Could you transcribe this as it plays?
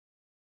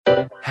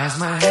How's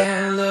my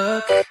hair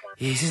look?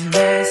 Is it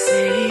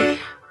messy?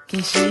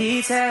 Can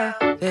she tell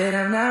that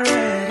I'm not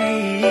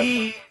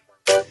ready?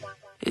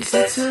 Is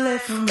it too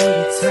late for me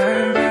to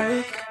turn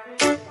back?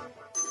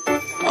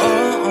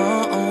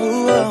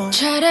 Oh.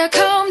 Try to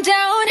calm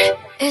down,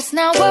 it's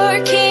not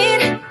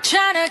working.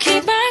 Trying to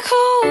keep my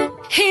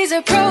cool, he's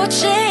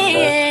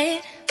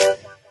approaching.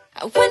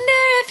 I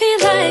wonder if he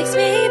likes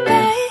me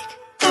back.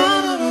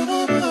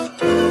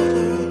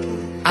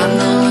 I'm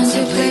the one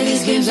to play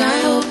these games, I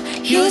hope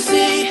you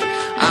see.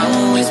 I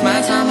won't waste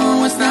my time on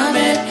what's not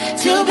meant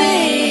to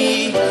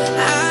be.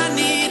 I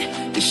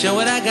need to show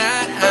what I've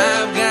got.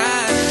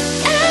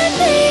 I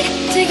need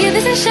to give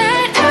this a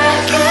shot.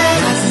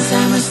 Knots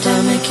inside my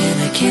stomach and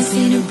I can't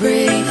seem to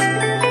breathe.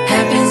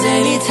 Happens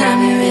anytime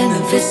you're in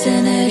the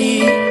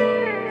vicinity.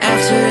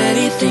 After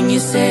anything you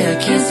say, I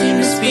can't seem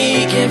to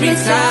speak. Every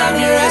time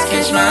your eyes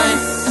catch mine,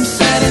 I'm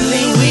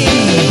suddenly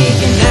weak.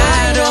 And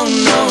I don't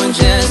know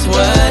just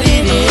what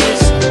it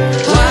is,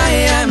 why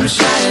I'm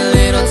shy, a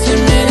little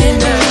timid and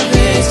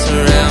nervous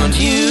around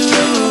you.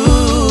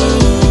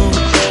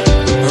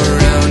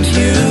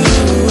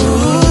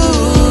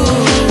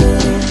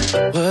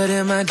 What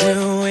am I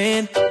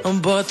doing on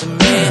board the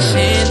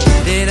mission?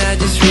 Did I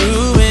just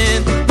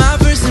ruin my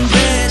first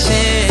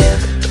impression?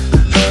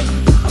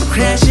 I'm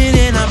crashing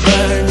and I'm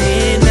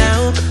burning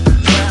now.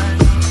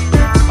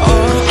 Oh.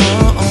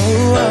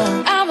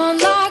 I'm on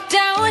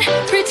lockdown,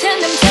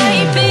 pretend I'm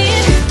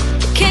typing.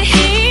 Can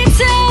he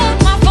tell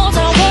my phone's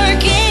not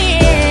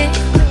working?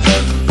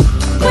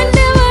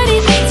 Wonder what he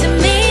thinks of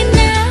me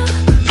now.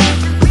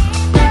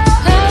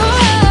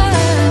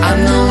 Oh. I'm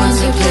the one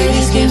to play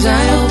these games,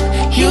 I hope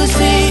you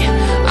see.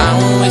 I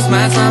won't waste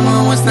my time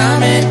on what's not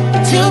meant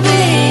to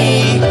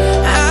be.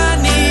 I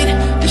need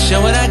to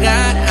show what I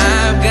got.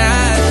 I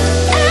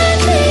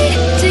need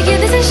to give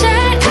this a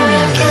shot.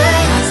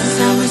 Knots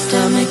inside my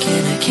stomach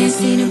and I can't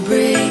seem to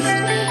breathe.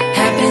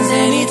 Happens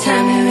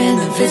anytime you're in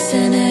the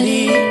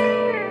vicinity.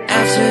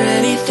 After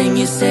anything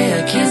you say,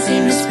 I can't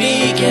seem to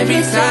speak.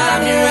 Every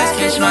time your eyes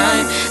catch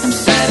mine, I'm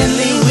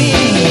suddenly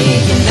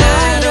weak. And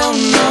I don't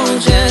know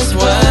just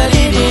what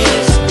it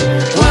is,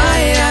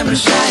 why I'm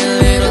shy, a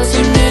little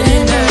timid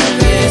and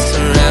nervous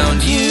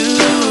around you.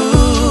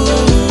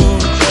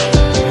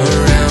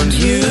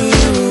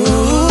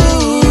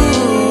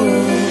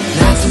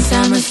 Knots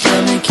inside my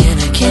stomach and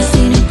I can't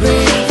seem to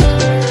breathe.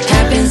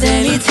 Happens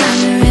anytime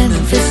you're in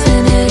the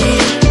vicinity.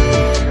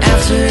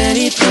 After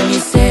anything you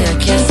say, I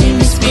can't seem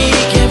to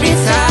speak. Every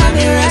time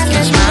your eyes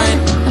catch mine,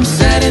 I'm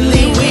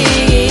suddenly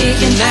weak.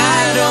 And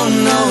I don't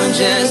know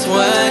just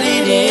what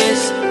it is,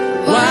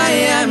 why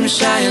I'm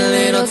shy, a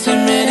little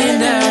timid and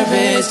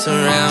nervous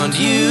around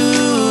you.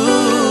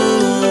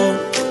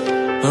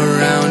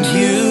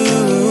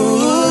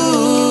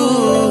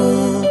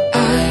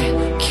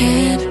 I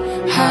can't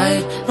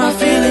hide my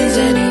feelings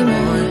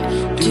anymore.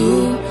 Do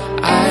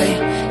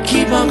I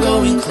keep on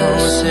going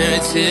closer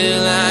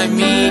till I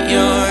meet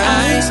your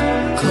eyes?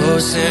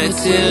 Closer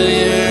till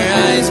your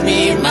eyes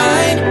meet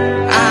mine.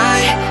 I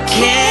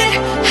can't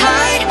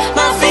hide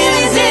my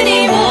feelings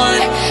anymore.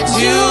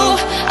 Do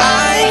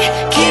I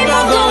keep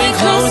on going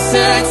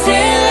closer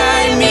till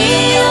I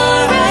meet your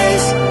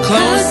eyes?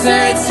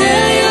 Closer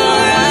till your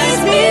eyes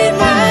meet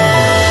mine.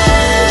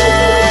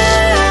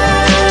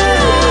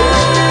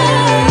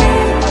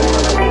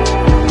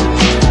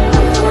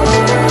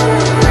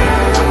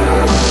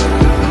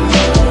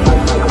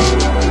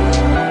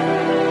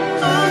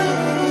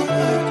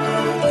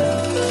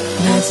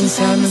 Knots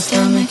inside my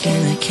stomach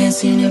and I can't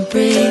seem to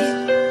breathe.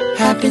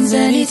 Happens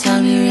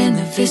anytime you're in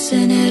the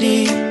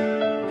vicinity.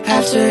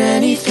 After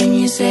anything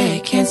you say, I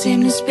can't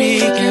seem to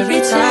speak.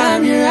 Every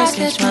time your eyes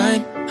catch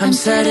mine, I'm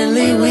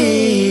suddenly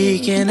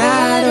weak. And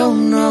I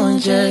don't know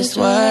just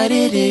what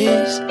it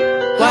is,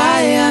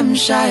 why I'm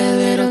shy, a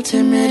little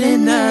timid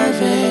and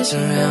nervous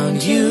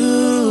around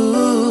you.